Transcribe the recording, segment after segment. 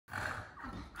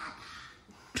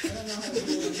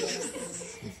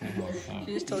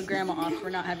She just told Grandma off for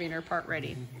not having her part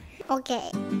ready. Okay.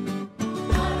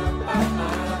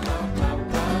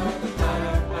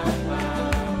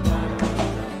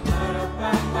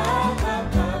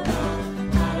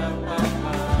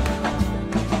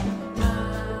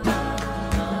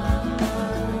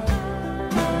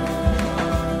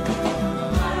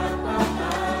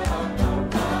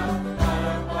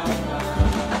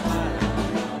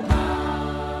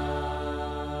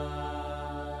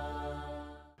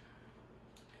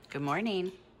 Good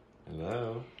morning.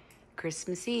 Hello.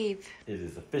 Christmas Eve. It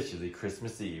is officially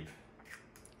Christmas Eve,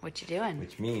 What you doing?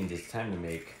 which means it's time to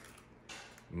make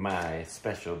my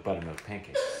special buttermilk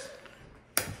pancakes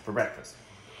for breakfast.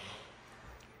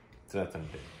 So that's what I'm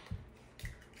doing.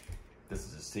 This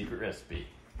is a secret recipe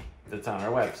that's on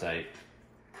our website,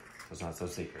 so it's not so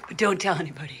secret. Don't tell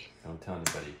anybody. Don't tell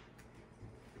anybody.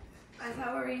 I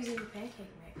thought we were using the pancake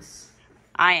mix.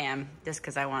 I am, just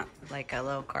because I want like a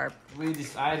low carb.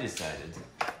 I decided,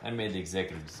 I made the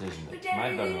executive decision that But my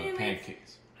Daddy, buttermilk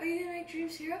pancakes. Are you gonna make dream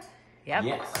syrup? Yep.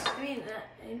 Yes, I mean,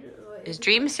 Is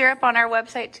Dream Syrup on our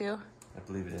website too? I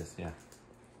believe it is, yeah.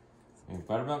 We make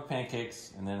buttermilk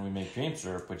pancakes, and then we make dream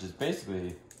syrup, which is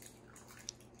basically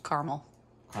Caramel.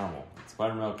 caramel. It's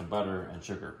buttermilk and butter and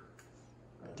sugar.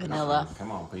 Vanilla.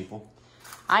 Come on, people.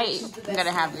 I'm going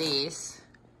to have these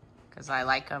because I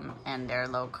like them and they're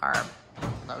low carb,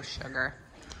 low sugar.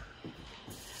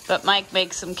 But Mike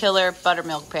makes some killer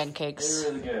buttermilk pancakes.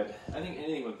 They're really good. I think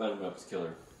anything with buttermilk is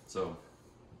killer. So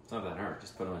it's not that hard.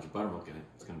 Just put a bunch of buttermilk in it.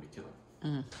 It's going to be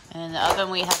killer. And in the oven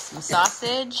we have some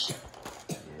sausage.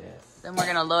 Yes. Then we're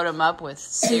going to load them up with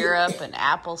syrup and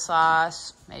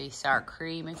applesauce, maybe sour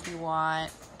cream if you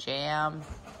want, jam.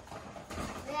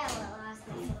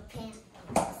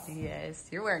 Yes,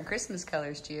 you're wearing Christmas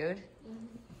colors, Jude.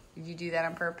 Did you do that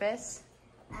on purpose?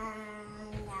 No.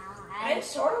 I'm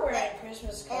sort of wearing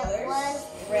Christmas colors. was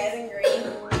red and green.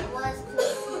 It was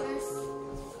Christmas,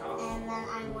 and then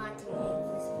I want to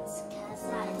make Christmas because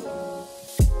I do.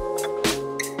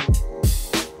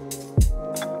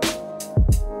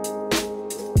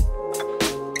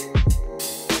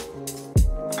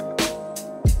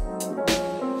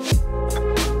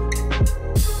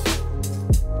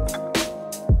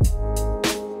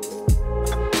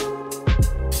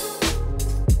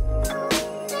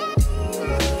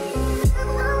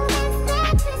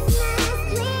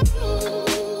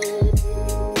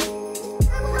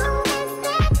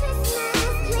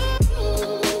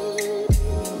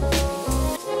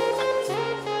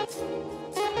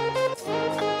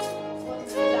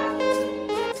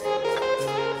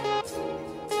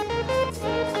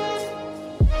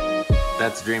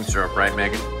 That's dream syrup, right,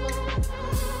 Megan?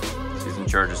 She's in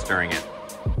charge of stirring it.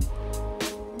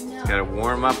 It's got to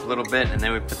warm up a little bit, and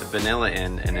then we put the vanilla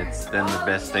in, and it's then the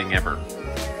best thing ever.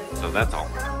 So that's all.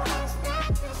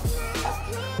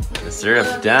 The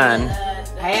syrup's done.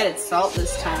 I added salt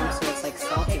this time, so it's like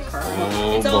salty caramel.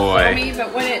 Oh It's all boy. foamy,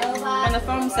 but when the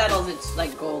foam settles, it's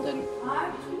like golden.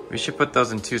 We should put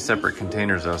those in 2 separate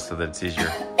containers, though, so that it's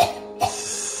easier.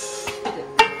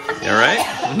 You all right?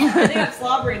 I think I'm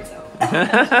slobbering so.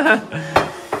 I'm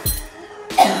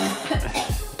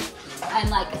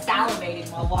like salivating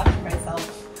while washing myself.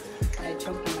 I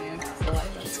choked on my own saliva.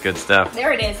 It's good stuff.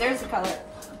 There it is. There's the color.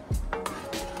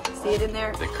 See it in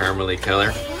there? The caramely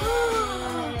color.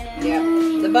 Yeah.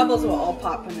 The bubbles will all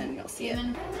pop and then you'll see it.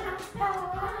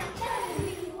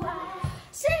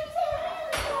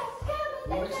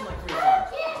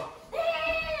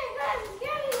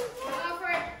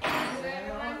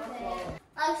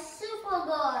 Super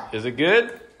good. Is it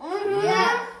good?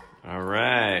 Yeah. All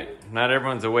right. Not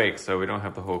everyone's awake, so we don't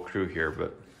have the whole crew here,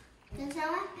 but Can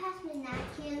someone pass me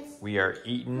napkins? we are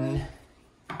eating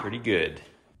pretty good.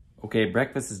 Okay,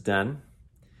 breakfast is done.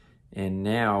 And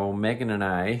now Megan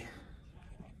and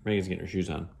Megan's getting her shoes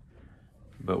on,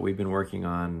 but we've been working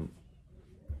on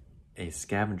a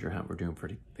scavenger hunt we're doing for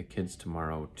the kids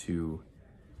tomorrow to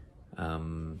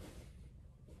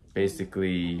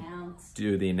basically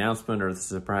do the announcement or the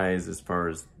surprise as far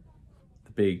as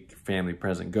the big family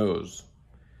present goes.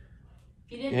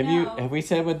 If you didn't know, Have we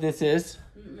said what this is?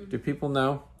 Do people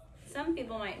know? some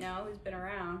people might know who's been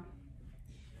around.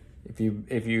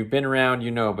 If you've been around,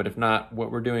 you know, but if not,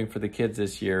 what we're doing for the kids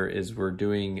this year is we're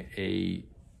doing a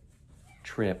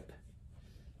trip,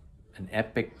 an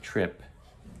epic trip,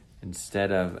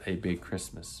 instead of a big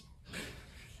Christmas.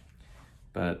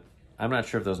 But I'm not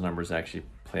sure if those numbers actually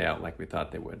play out like we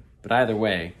thought they would. But either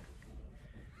way,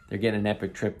 they're getting an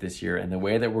epic trip this year, and the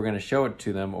way that we're going to show it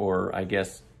to them, or I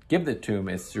guess give it to them,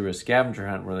 is through a scavenger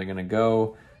hunt where they're going to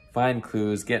go find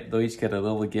clues, they'll each get a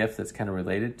little gift that's kind of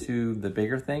related to the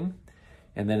bigger thing.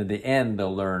 And then at the end,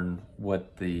 they'll learn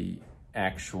what the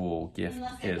actual gift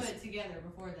Unless they is. put it together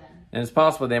before then. And it's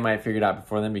possible they might figure it out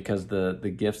before then because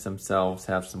the gifts themselves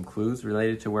have some clues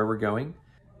related to where we're going.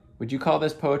 Would you call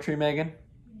this poetry, Megan?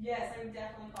 Yes, I would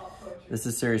definitely call it poetry. This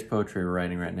is serious poetry we're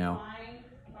writing right now.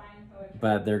 Fine poetry.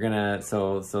 But they're gonna,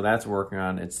 so that's working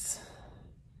on, it's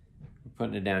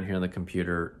putting it down here on the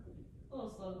computer. A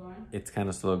little slow going. It's kind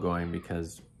of slow going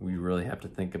because we really have to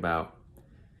think about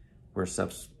where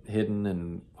stuff's hidden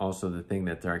and also the thing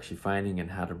that they're actually finding and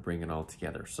how to bring it all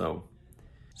together. So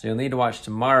you'll need to watch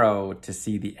tomorrow to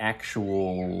see the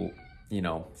actual, you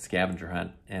know, scavenger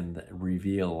hunt and the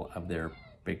reveal of their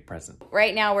big present.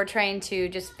 Right now we're trying to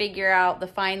just figure out the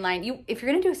fine line. If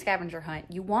you're gonna do a scavenger hunt,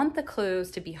 you want the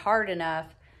clues to be hard enough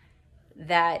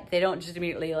that they don't just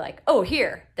immediately like, oh,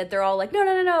 here, that they're all like,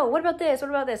 no, what about this? What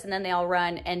about this? And then they all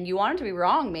run, and you want them to be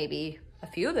wrong maybe a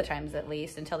few of the times at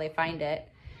least until they find it.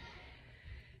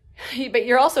 But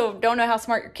you also don't know how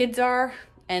smart your kids are,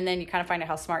 and then you kind of find out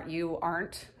how smart you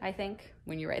aren't, I think,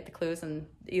 when you write the clues, and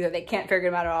either they can't figure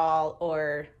them out at all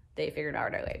or they figured it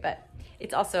out right away. But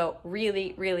it's also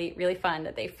really, really, really fun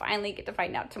that they finally get to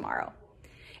find out tomorrow.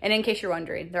 And in case you're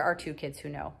wondering, there are 2 kids who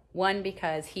know. One,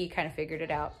 because he kind of figured it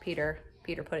out. Peter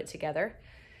put it together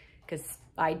because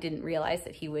I didn't realize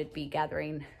that he would be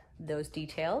gathering those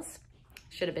details.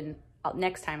 Should have been,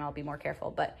 next time I'll be more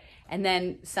careful. And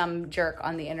then some jerk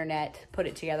on the internet put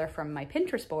it together from my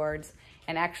Pinterest boards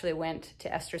and actually went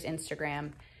to Esther's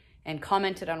Instagram and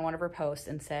commented on one of her posts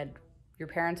and said, your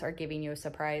parents are giving you a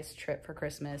surprise trip for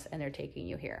Christmas and they're taking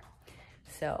you here.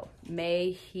 So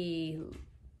may he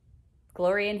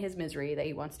glory in his misery that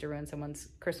he wants to ruin someone's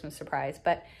Christmas surprise.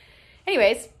 But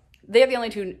anyways, they're the only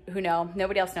 2 who know.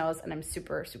 Nobody else knows, and I'm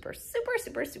super, super, super,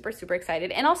 super, super, super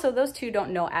excited. And also, those 2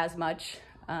 don't know as much.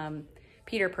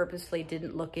 Peter purposely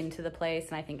didn't look into the place,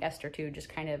 and I think Esther, too, just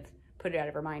kind of put it out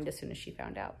of her mind as soon as she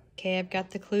found out. Okay, I've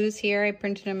got the clues here. I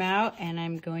printed them out, and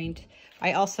I'm going to...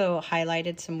 I also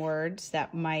highlighted some words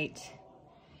that might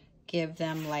give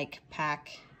them, like,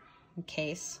 pack and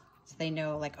case. So they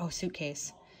know, like, oh,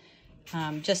 suitcase.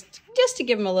 Just to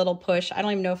give them a little push. I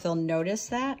don't even know if they'll notice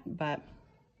that, but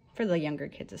for the younger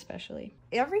kids especially.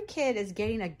 Every kid is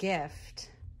getting a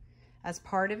gift as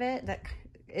part of it that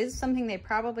is something they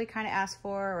probably kind of asked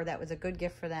for or that was a good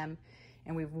gift for them,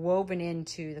 and we've woven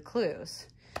into the clues.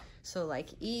 So like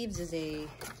Eve's is a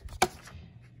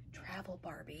travel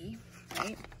Barbie,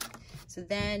 right? So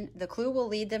then the clue will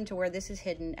lead them to where this is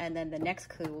hidden, and then the next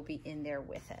clue will be in there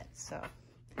with it. So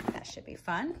that should be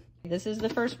fun. This is the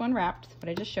first one wrapped, what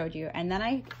I just showed you. And then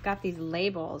I got these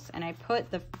labels and I put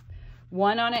the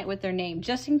one on it with their name,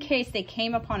 just in case they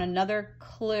came upon another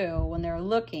clue when they're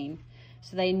looking.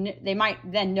 So they might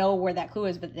then know where that clue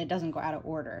is, but it doesn't go out of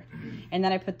order. And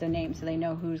then I put the name so they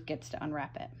know who gets to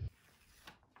unwrap it.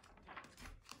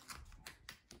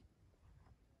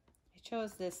 I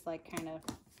chose this like kind of,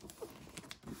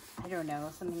 I don't know,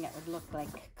 something that would look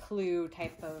like clue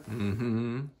type of,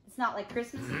 It's not like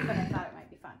Christmassy, but I thought it might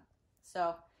be fun.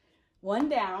 So 1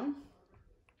 down.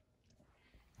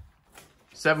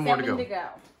 7 more to go. 7 to go.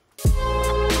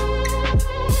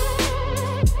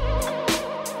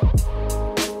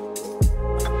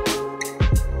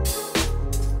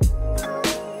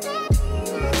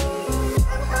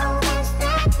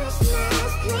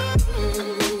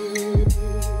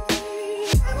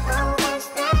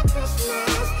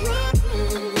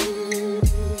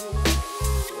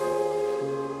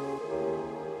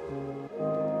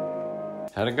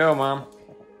 How'd it go, Mom?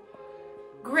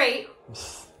 Great.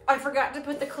 I forgot to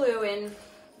put the clue in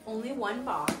only 1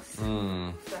 box, so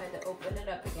I had to open it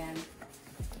up again.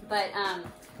 But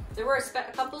there were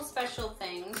a couple special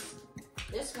things.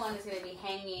 This one is going to be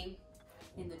hanging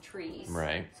in the trees.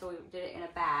 Right. So we did it in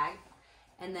a bag.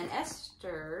 And then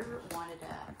Esther wanted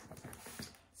a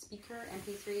speaker,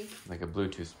 MP3. Like a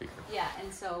Bluetooth speaker. Yeah,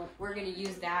 and so we're going to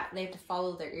use that. They have to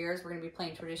follow their ears. We're going to be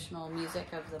playing traditional music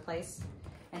of the place.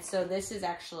 And so this is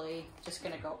actually just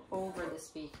going to go over the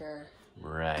speaker.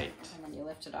 Right. And then you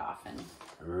lift it off. And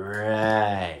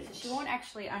right. so she won't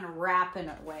actually unwrap in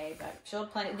a way, but she'll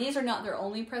play. These are not their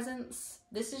only presents.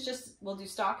 This is just, we'll do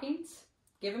stockings,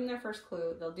 give them their first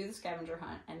clue, they'll do the scavenger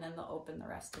hunt, and then they'll open the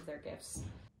rest of their gifts.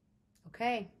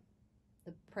 Okay,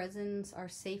 the presents are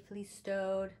safely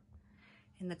stowed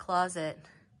in the closet.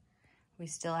 We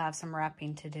still have some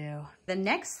wrapping to do. The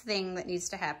next thing that needs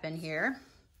to happen here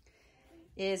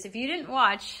is, if you didn't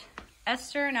watch,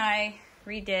 Esther and I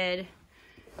redid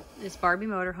this Barbie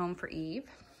motorhome for Eve,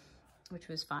 which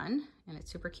was fun, and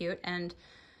it's super cute. And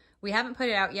we haven't put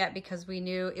it out yet because we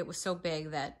knew it was so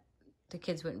big that the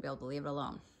kids wouldn't be able to leave it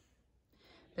alone.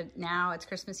 But now it's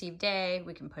Christmas Eve day.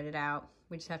 We can put it out.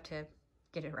 We just have to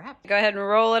get it wrapped. Go ahead and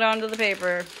roll it onto the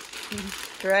paper.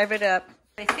 Drive it up.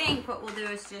 I think what we'll do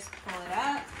is just pull it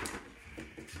up.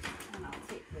 And I'll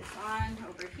take this on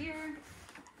over here.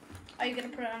 Are you gonna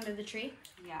put it under the tree?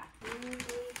 Yeah.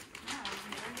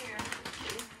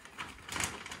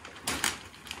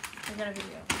 I got a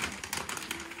video.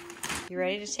 You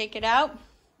ready to take it out?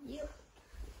 Yep.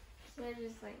 So I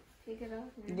just like pick it up.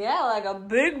 And Yeah, like a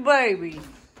big baby.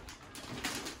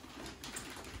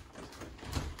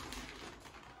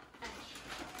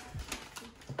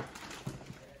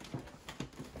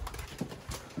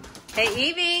 Hey,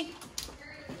 Evie.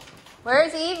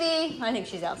 Where's Evie? I think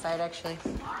she's outside, actually.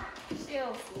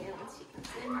 she'll see it when she comes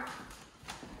in.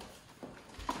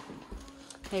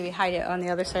 Maybe hide it on the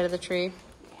other side of the tree.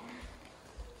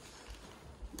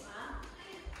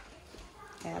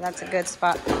 Yeah, that's a good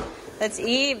spot. That's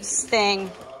Eve's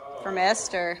thing from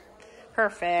Esther.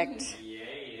 Perfect.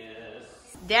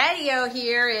 Daddy-o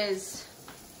here is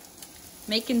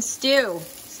making stew.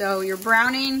 So you're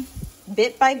browning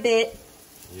bit by bit,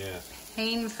 Yes.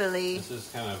 painfully. This is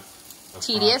kind of a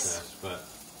Tedious. process,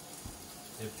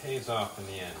 but it pays off in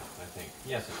the end, I think.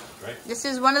 Yes, it does, right? This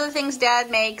is one of the things Dad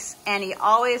makes, and he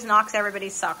always knocks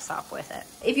everybody's socks off with it.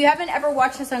 If you haven't ever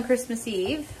watched us on Christmas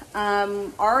Eve,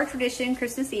 our tradition,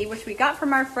 Christmas Eve, which we got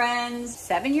from our friends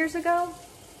 7 years ago,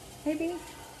 maybe?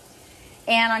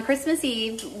 And on Christmas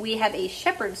Eve, we have a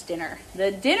shepherd's dinner.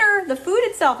 The food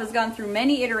itself has gone through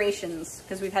many iterations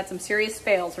because we've had some serious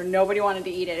fails where nobody wanted to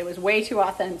eat it. It was way too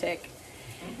authentic.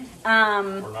 Or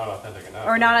not authentic enough.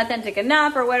 Or not authentic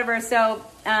enough or whatever. So,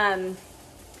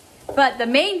 but the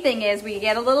main thing is we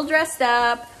get a little dressed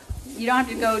up. You don't have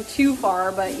to go too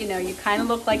far, but you know, you kind of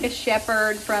look like a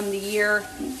shepherd from the year,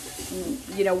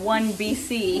 1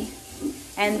 BC.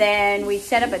 And then we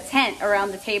set up a tent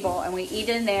around the table and we eat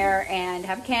in there and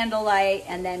have candlelight.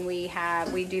 And then we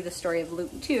do the story of Luke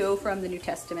 2 from the New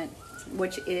Testament,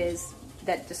 which is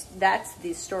that's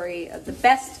the story of the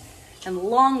best and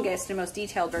longest and most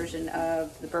detailed version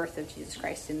of the birth of Jesus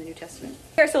Christ in the New Testament.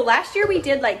 So last year we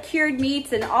did like cured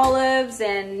meats and olives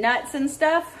and nuts and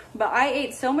stuff, but I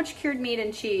ate so much cured meat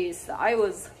and cheese that I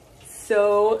was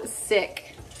so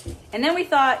sick. And then we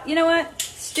thought, you know what,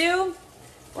 stew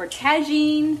or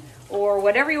tagine or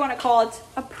whatever you want to call it,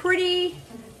 a pretty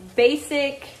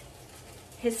basic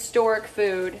historic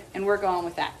food, and we're going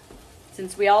with that.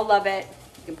 Since we all love it,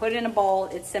 you can put it in a bowl,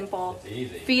 it's simple, It's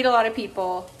easy. feed a lot of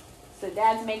people. So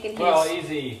Dad's making his. Well,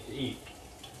 easy to eat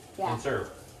Yeah. and serve.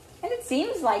 And it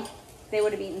seems like they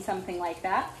would have eaten something like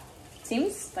that.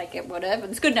 Seems like it would have.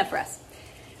 It's good enough for us.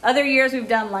 Other years we've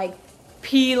done like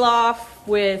pilaf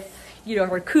with,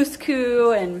 or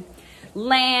couscous and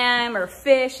lamb or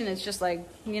fish, and it's just like,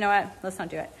 you know what? Let's not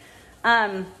do it.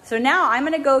 So now I'm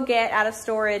gonna go get out of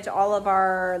storage all of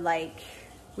our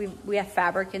we have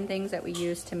fabric and things that we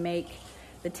use to make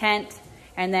the tent.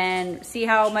 And then see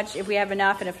how much, if we have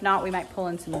enough, and if not, we might pull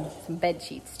in some bed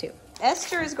sheets too.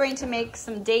 Esther is going to make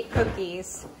some date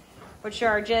cookies, which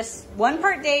are just 1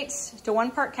 part dates to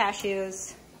 1 part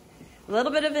cashews, a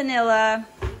little bit of vanilla,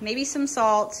 maybe some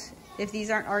salt, if these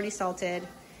aren't already salted.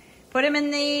 Put them in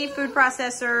the food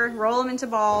processor, roll them into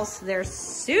balls. They're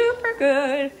super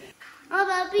good. Oh,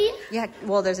 Bobby. Yeah,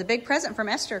 well, there's a big present from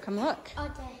Esther. Come look.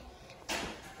 Okay.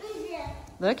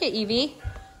 Look at Evie.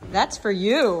 That's for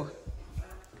you.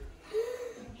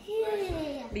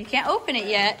 But you can't open it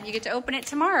yet. You get to open it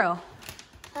tomorrow.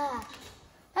 Bobby.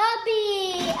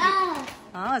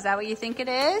 Oh, is that what you think it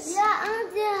is?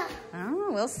 Yeah,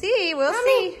 Oh, we'll see. We'll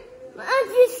see.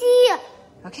 you see?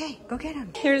 Okay, go get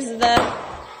them. Here's the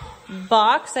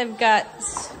box.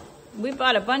 We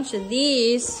bought a bunch of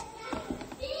these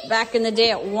back in the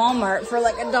day at Walmart for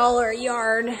like $1 a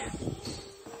yard.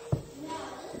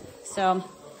 So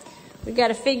we got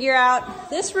to figure out,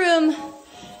 this room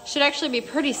should actually be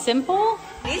pretty simple.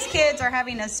 These kids are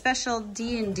having a special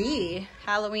D&D,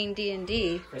 Halloween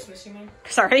D&D. Christmas, you mean?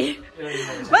 Sorry.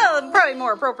 Well, probably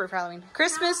more appropriate for Halloween.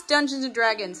 Christmas Dungeons and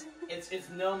Dragons. It's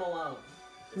Gnome Alone.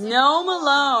 Gnome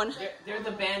Alone. They're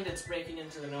the bandits breaking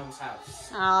into the gnome's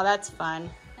house. Oh, that's fun.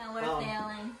 And we're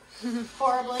failing.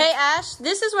 Horribly. Hey, Ash,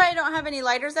 this is why I don't have any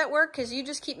lighters at work, because you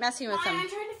just keep messing with I'm them.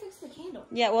 trying to fix the candle.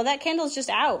 Yeah, well, that candle's just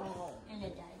out. And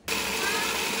it died.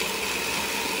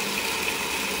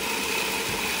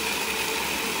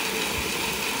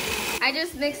 I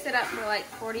just mixed it up for like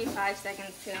 45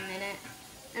 seconds to a minute.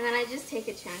 And then I just take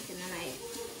a chunk and then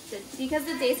because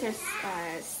the dates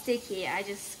are sticky, I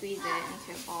just squeeze it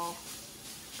into a ball.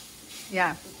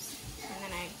 Yeah. Oops. And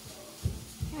then I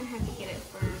have to get it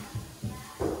firm.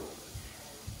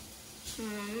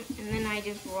 And then I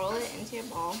just roll it into a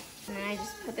ball. And then I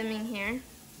just put them in here.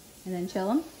 And then chill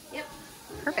them? Yep.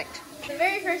 Perfect. The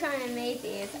very first time I made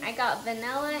these, I got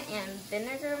vanilla and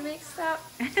vinegar mixed up.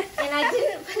 And I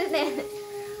didn't put it in.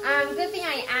 Good thing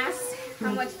I asked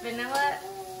how much vanilla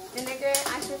vinegar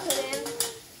I should put in.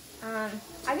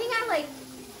 I think I like,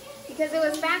 because it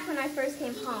was back when I first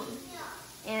came home.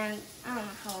 And I don't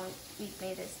know how long we've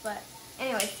made this, but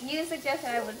anyways, you suggested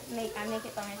I make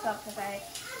it by myself because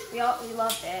we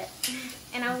loved it.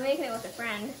 And I was making it with a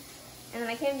friend. And then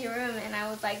I came to your room and I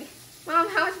was like, Mom,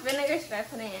 how much vinegar should I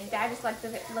put in? And Dad just looked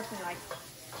at me like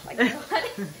what?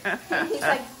 And he's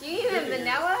like, do you even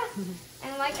vanilla?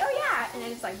 And I'm like, oh yeah. And it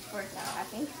just like worked out, I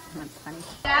think. That's funny.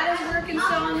 Dad is working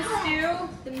still on the stew.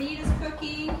 The meat is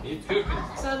cooking. It's cooking.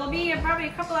 So there'll be probably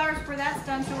a couple hours before that's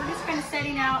done. So we're just kind of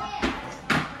setting out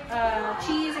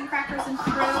cheese and crackers and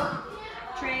fruit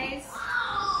trays,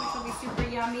 which will be super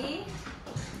yummy.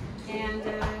 And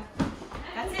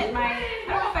that's it. I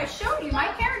don't know if I showed you, my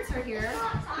parents are here.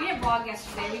 We didn't vlog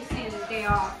yesterday. We just needed a day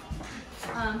off.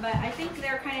 But I think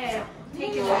they're kind of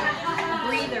taking a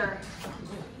breather.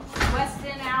 Weston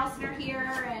and Allison are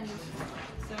here, and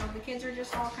so the kids are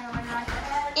just all kind of running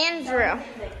around. Andrew,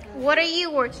 what are you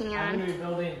working I'm on? going to be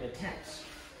building the tents.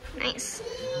 Nice.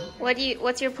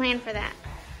 What's your plan for that?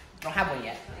 I don't have one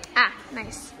yet. Ah,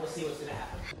 nice. We'll see what's going to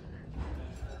happen.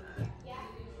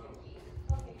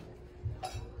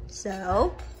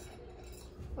 So,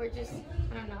 We're just,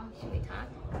 I don't know, should we talk?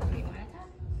 Do you want to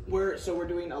talk? We're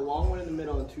doing a long one in the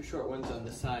middle and 2 short ones on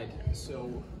the side.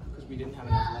 So, because we didn't have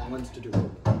enough long ones to do.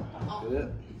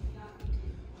 Good.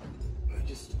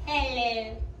 Just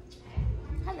Hello.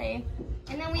 Hello.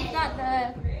 And then we've got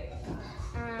the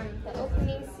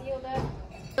opening sealed up.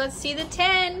 let's see the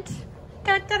tent.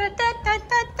 Da, da, da, da, da,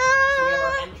 da, so we have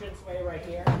our da. entranceway right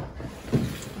here.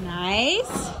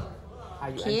 Nice. How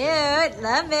you enter. Cute.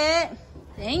 Love it.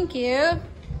 Thank you.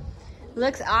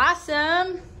 Looks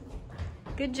awesome.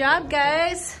 Good job,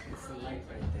 guys.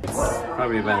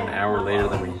 Probably about an hour later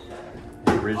than we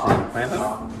originally planned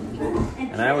on.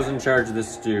 And I was in charge of the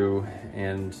stew,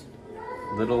 and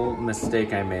little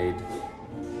mistake I made.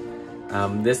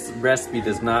 This recipe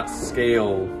does not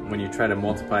scale when you try to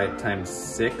multiply it times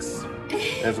 6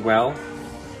 as well.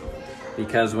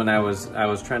 Because when I was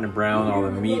trying to brown all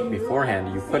the meat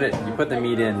beforehand, you put the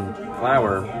meat in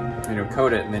flour,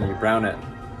 coat it, and then you brown it.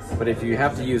 But if you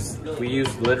have to we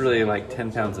used literally like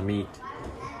 10 pounds of meat.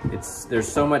 There's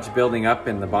so much building up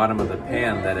in the bottom of the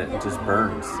pan that it just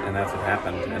burns, and that's what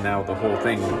happened. And now the whole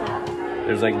thing,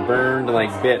 there's like burned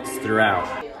like bits throughout.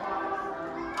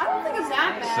 I don't think it's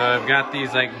that bad. So I've got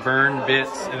these like burned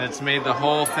bits, and it's made the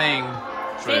whole thing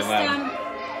really loud.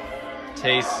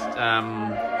 Taste,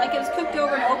 Like it was cooked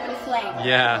over an open flame.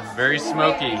 yeah, very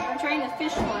smoky. I'm trying the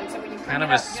fish one, so when you Kind of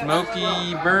a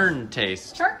smoky burn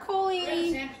taste.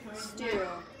 charcoaly stew.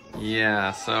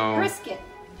 Yeah, so Brisket.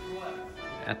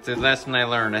 that's the lesson I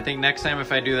learned. I think next time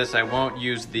if I do this, I won't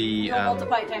use the, You'll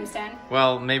multiply times 10.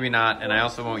 well, maybe not, and I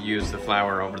also won't use the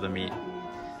flour over the meat.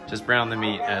 Just brown the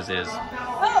meat as is.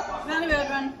 Oh, not a good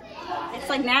one. It's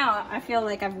like now, I feel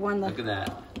like I've won the... Look at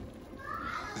that.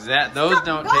 Those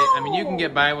don't taste, I mean, you can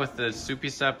get by with the soupy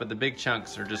stuff, but the big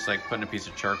chunks are just like putting a piece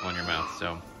of charcoal in your mouth,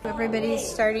 so. Everybody's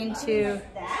starting to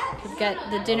get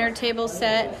the dinner table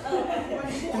set,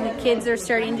 and the kids are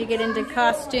starting to get into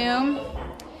costume.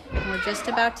 And we're just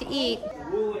about to eat.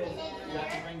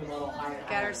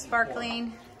 Got our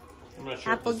sparkling I'm not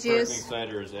sure apple if the sparkling juice.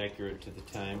 cider is accurate to the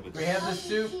time, but We have the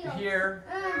soup here.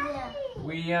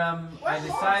 I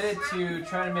decided to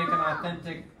try to make an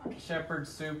authentic shepherd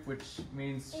soup, which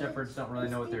means shepherds don't really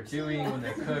know what they're doing when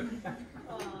they cook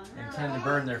and tend to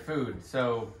burn their food.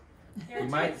 So you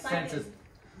might sense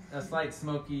a slight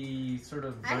smoky sort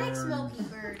of burn. I like smoky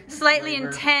bird. Slightly Flavor.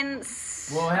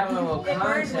 intense. We'll have a little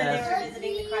contest.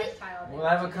 visiting the Christ child. We'll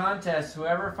have a contest.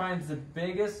 Whoever finds the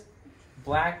biggest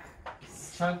black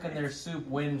chunk in their soup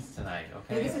wins tonight,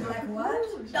 okay? Like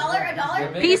what? The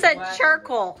 $1? biggest Piece of black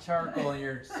charcoal. charcoal in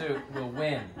your soup will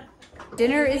win.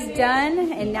 Dinner is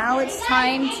done, and now it's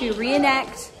time to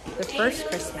reenact the first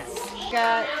Christmas.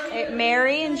 Got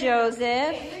Mary and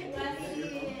Joseph.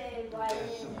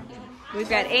 We've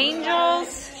got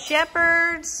angels,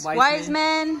 shepherds, wise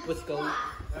men. Let's go.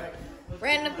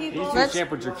 Random people. these Let's- two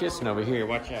shepherds are kissing over here,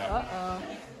 watch out.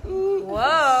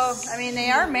 Whoa! I mean, they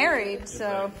are married,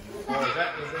 so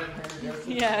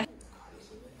yeah.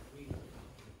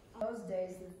 those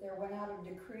days that there went out a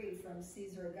decree from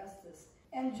Caesar Augustus.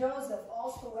 And Joseph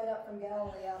also went up from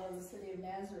Galilee out of the city of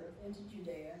Nazareth into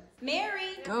Judea.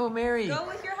 Mary, Go, Mary. go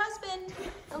with your husband.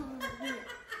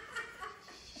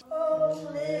 Oh,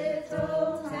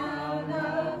 little town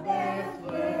of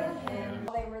Bethlehem.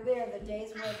 While they were there, the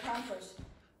days were accomplished.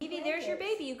 Evie, there's your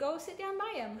baby. You go sit down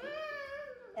by him.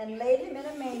 And laid him in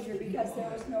a manger because there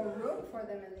was no room for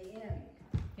them in the inn.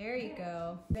 There you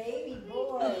go. Baby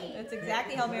boy. That's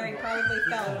exactly how Mary probably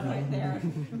felt right there.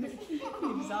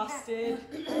 Exhausted.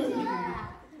 And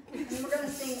we're going to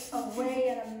sing Away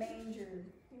in a Manger.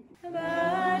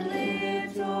 But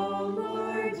little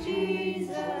Lord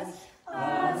Jesus,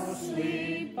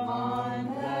 asleep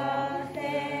on the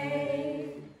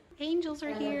hay. Angels are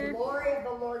And here. the glory of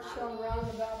the Lord shone round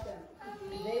about them.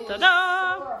 They were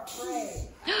Ta-da! so afraid.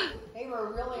 They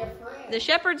were really afraid. The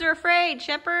shepherds are afraid.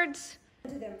 Shepherds.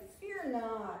 To them, fear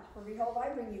not, for behold, I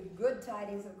bring you good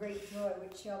tidings of great joy,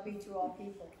 which shall be to all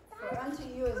people. For unto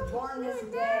you is born this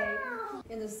day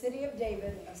in the city of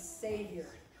David a Savior,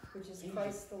 which is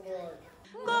Christ the Lord.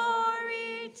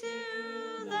 Glory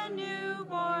to the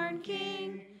newborn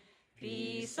King.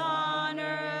 Peace on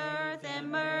earth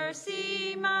and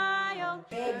mercy mild.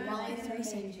 Big mountain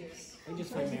changes.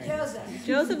 Where's Joseph?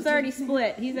 Joseph's already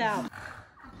split. He's out.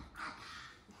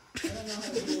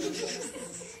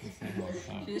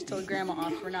 She just told Grandma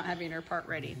off we're not having her part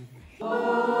ready.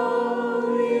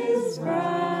 All is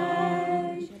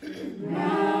bright,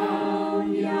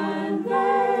 round yon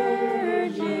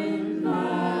virgin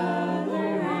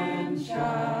mother and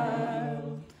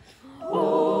child.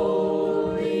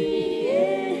 Holy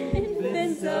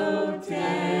infant, so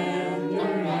tender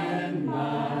and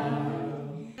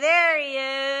mild. There he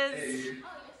is.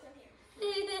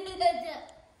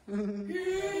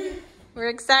 We're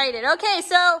excited. Okay,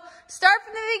 so start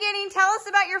from the beginning. Tell us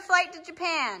about your flight to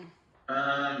Japan.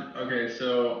 Okay,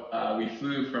 so we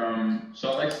flew from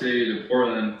Salt Lake City to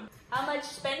Portland. How much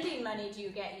spending money do you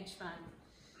get each month?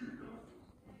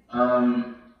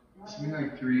 Something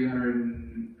like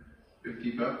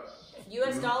 $350.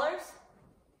 US dollars?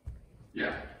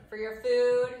 Yeah. For your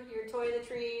food, your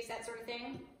toiletries, that sort of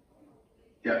thing?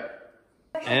 Yep.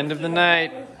 End of the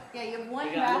night. Yeah, you have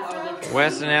one bathroom.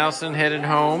 Wes and Allison headed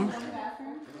home.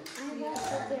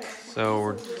 So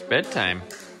we're it's bedtime.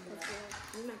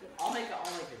 I'll make it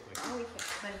quick.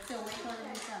 But it's still wait till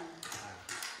it's done.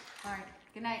 All right.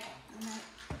 Good night. Good night.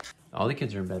 All the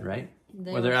kids are in bed, right?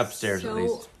 Well, they're upstairs at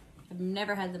least. I've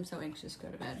never had them so anxious to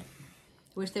go to bed.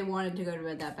 Wish they wanted to go to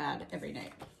bed that bad every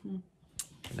night.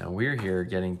 Now we're here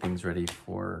getting things ready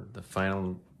for the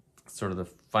final, sort of the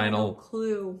final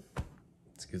clue.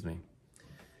 Excuse me.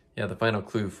 Yeah, the final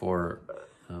clue for.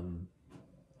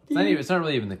 It's not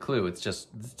really even the clue. It's just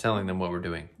telling them what we're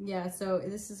doing. Yeah. So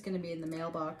this is going to be in the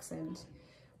mailbox, and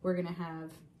we're going to have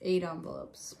 8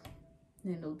 envelopes,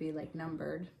 and it'll be like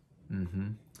numbered.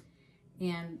 Mm-hmm.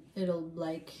 And it'll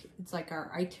it's like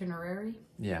our itinerary.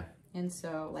 Yeah. And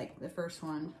so like the first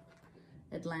one,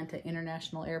 Atlanta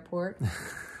International Airport.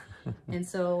 And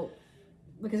so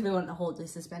because we want to hold the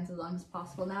suspense as long as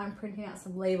possible, now I'm printing out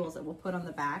some labels that we'll put on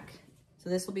the back. So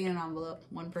this will be in an envelope.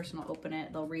 One person will open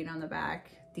it. They'll read on the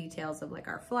back details of like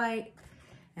our flight,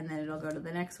 and then it'll go to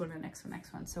the next one, the next one,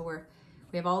 next one. So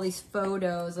we have all these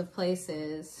photos of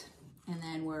places, and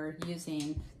then we're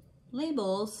using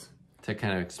labels to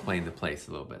kind of explain the place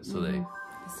a little bit, so they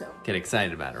so get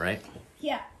excited about it, right?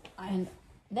 yeah. And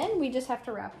then we just have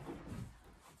to wrap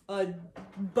a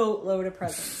boatload of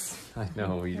presents. I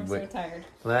know. I'm so tired.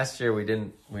 Last year we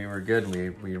were good.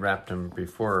 We wrapped them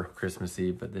before Christmas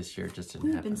Eve, but this year it just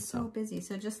didn't happen. We've been so busy.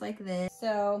 So just like this.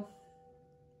 So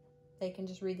they can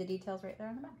just read the details right there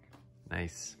on the back.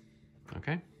 Nice.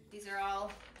 Okay. These are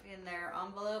all in their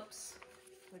envelopes,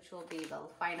 which will be the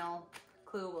final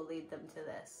clue will lead them to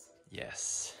this.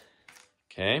 Yes.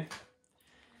 Okay.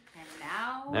 And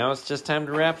now... Now it's just time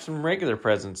to wrap some regular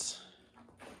presents.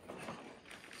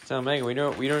 Tell Megan, we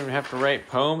don't even have to write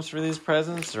poems for these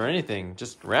presents or anything.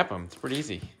 Just wrap them. It's pretty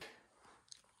easy.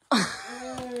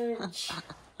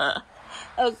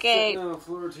 Okay. Sitting on the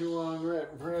floor too long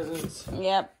wrapping presents.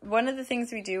 Yep. One of the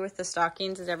things we do with the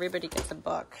stockings is everybody gets a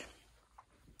book.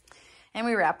 And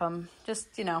we wrap them.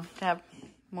 Just, to have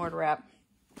more to wrap.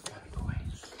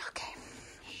 Okay.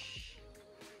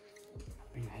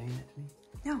 Are you handing that to me?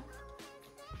 No.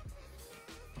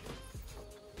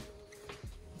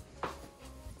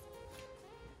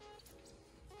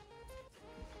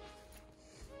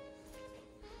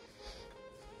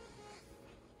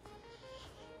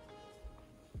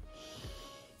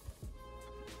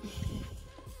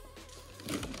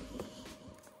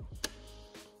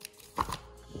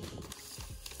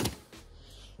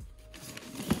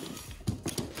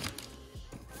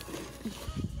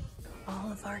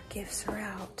 All of our gifts are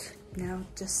out. Now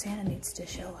just Santa needs to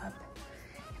show up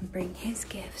and bring his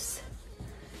gifts.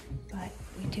 But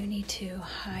we do need to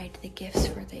hide the gifts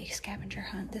for the scavenger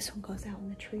hunt. This one goes out in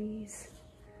the trees.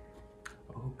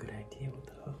 Oh, good idea with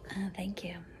the hook. Thank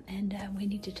you. And we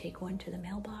need to take one to the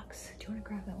mailbox. Do you want to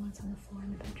grab that one that's on the floor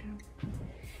in the bedroom?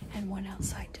 And one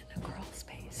outside to the crawl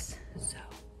space. So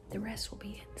the rest will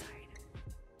be inside.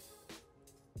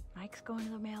 Mike's going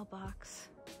to the mailbox.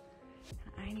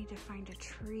 And I need to find a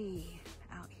tree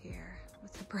out here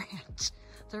with a branch.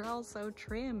 They're all so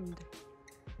trimmed.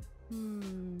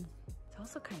 It's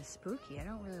also kind of spooky. I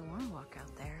don't really want to walk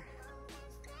out there.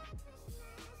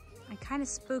 I'm kind of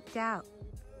spooked out.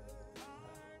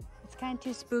 It's kind of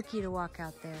too spooky to walk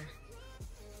out there.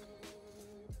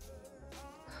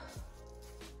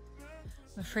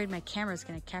 I'm afraid my camera's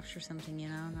gonna capture something, you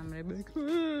know, and I'm gonna be like,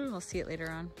 I'll see it later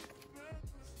on.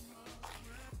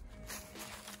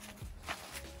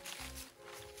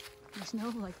 There's no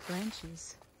like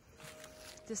branches.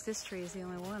 Just this tree is the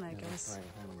only one, I guess.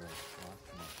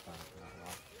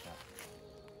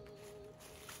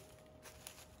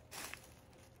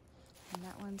 And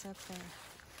that one's up there.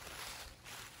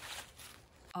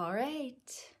 All right.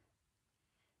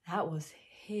 That was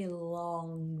a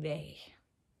long day.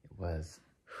 It was.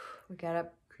 We got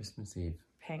up Christmas Eve.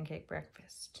 Pancake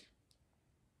breakfast.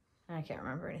 I can't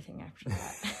remember anything after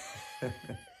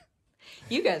that.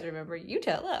 You guys remember, you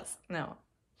tell us. No.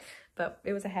 But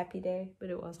it was a happy day, but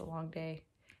it was a long day.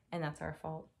 And that's our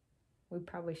fault. We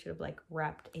probably should have like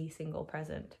wrapped a single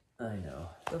present. I know.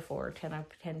 Before 10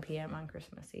 p.m. on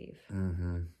Christmas Eve.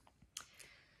 Mm-hmm.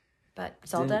 But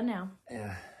it's all done now.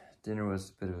 Yeah. Dinner was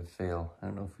a bit of a fail. I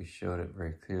don't know if we showed it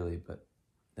very clearly, but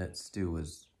that stew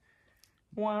was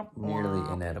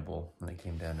nearly inedible when it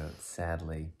came down to it,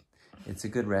 sadly. It's a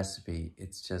good recipe.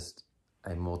 It's just,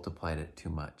 I multiplied it too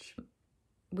much.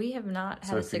 We have not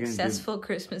had a successful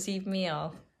Christmas Eve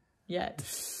meal yet.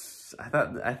 I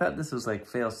thought this was like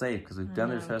fail safe because we've done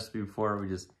this recipe before. We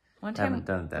just haven't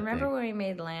done it that remember big. when we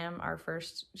made lamb, our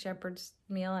first shepherd's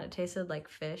meal, and it tasted like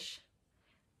fish?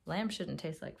 Lamb shouldn't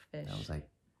taste like fish. That was like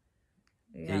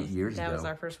 8 years ago. That was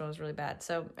our first one. It was really bad.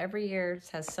 So every year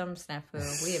has some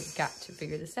snafu. We have got to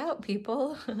figure this out,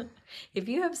 people. If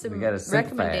you have some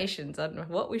recommendations on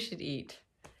what we should eat.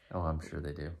 Oh, I'm sure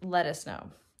they do. Let us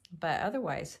know. But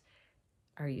otherwise,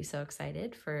 are you so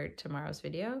excited for tomorrow's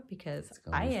video? Because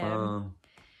I am. Fun.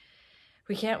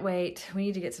 We can't wait. We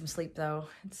need to get some sleep though.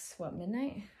 It's what,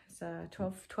 midnight? It's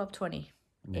 12:20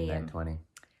 a.m. 20.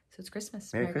 So it's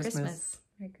Christmas. Merry Christmas.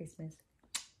 Merry Christmas.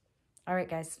 All right,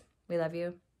 guys. We love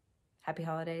you. Happy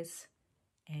holidays.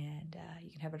 And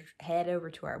you can head over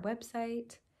to our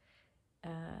website.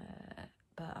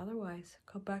 But otherwise,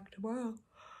 come back tomorrow.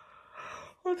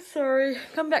 I'm sorry.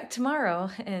 Come back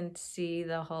tomorrow and see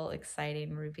the whole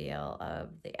exciting reveal of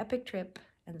the epic trip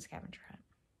and the scavenger hunt.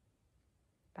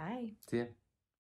 Bye. See ya.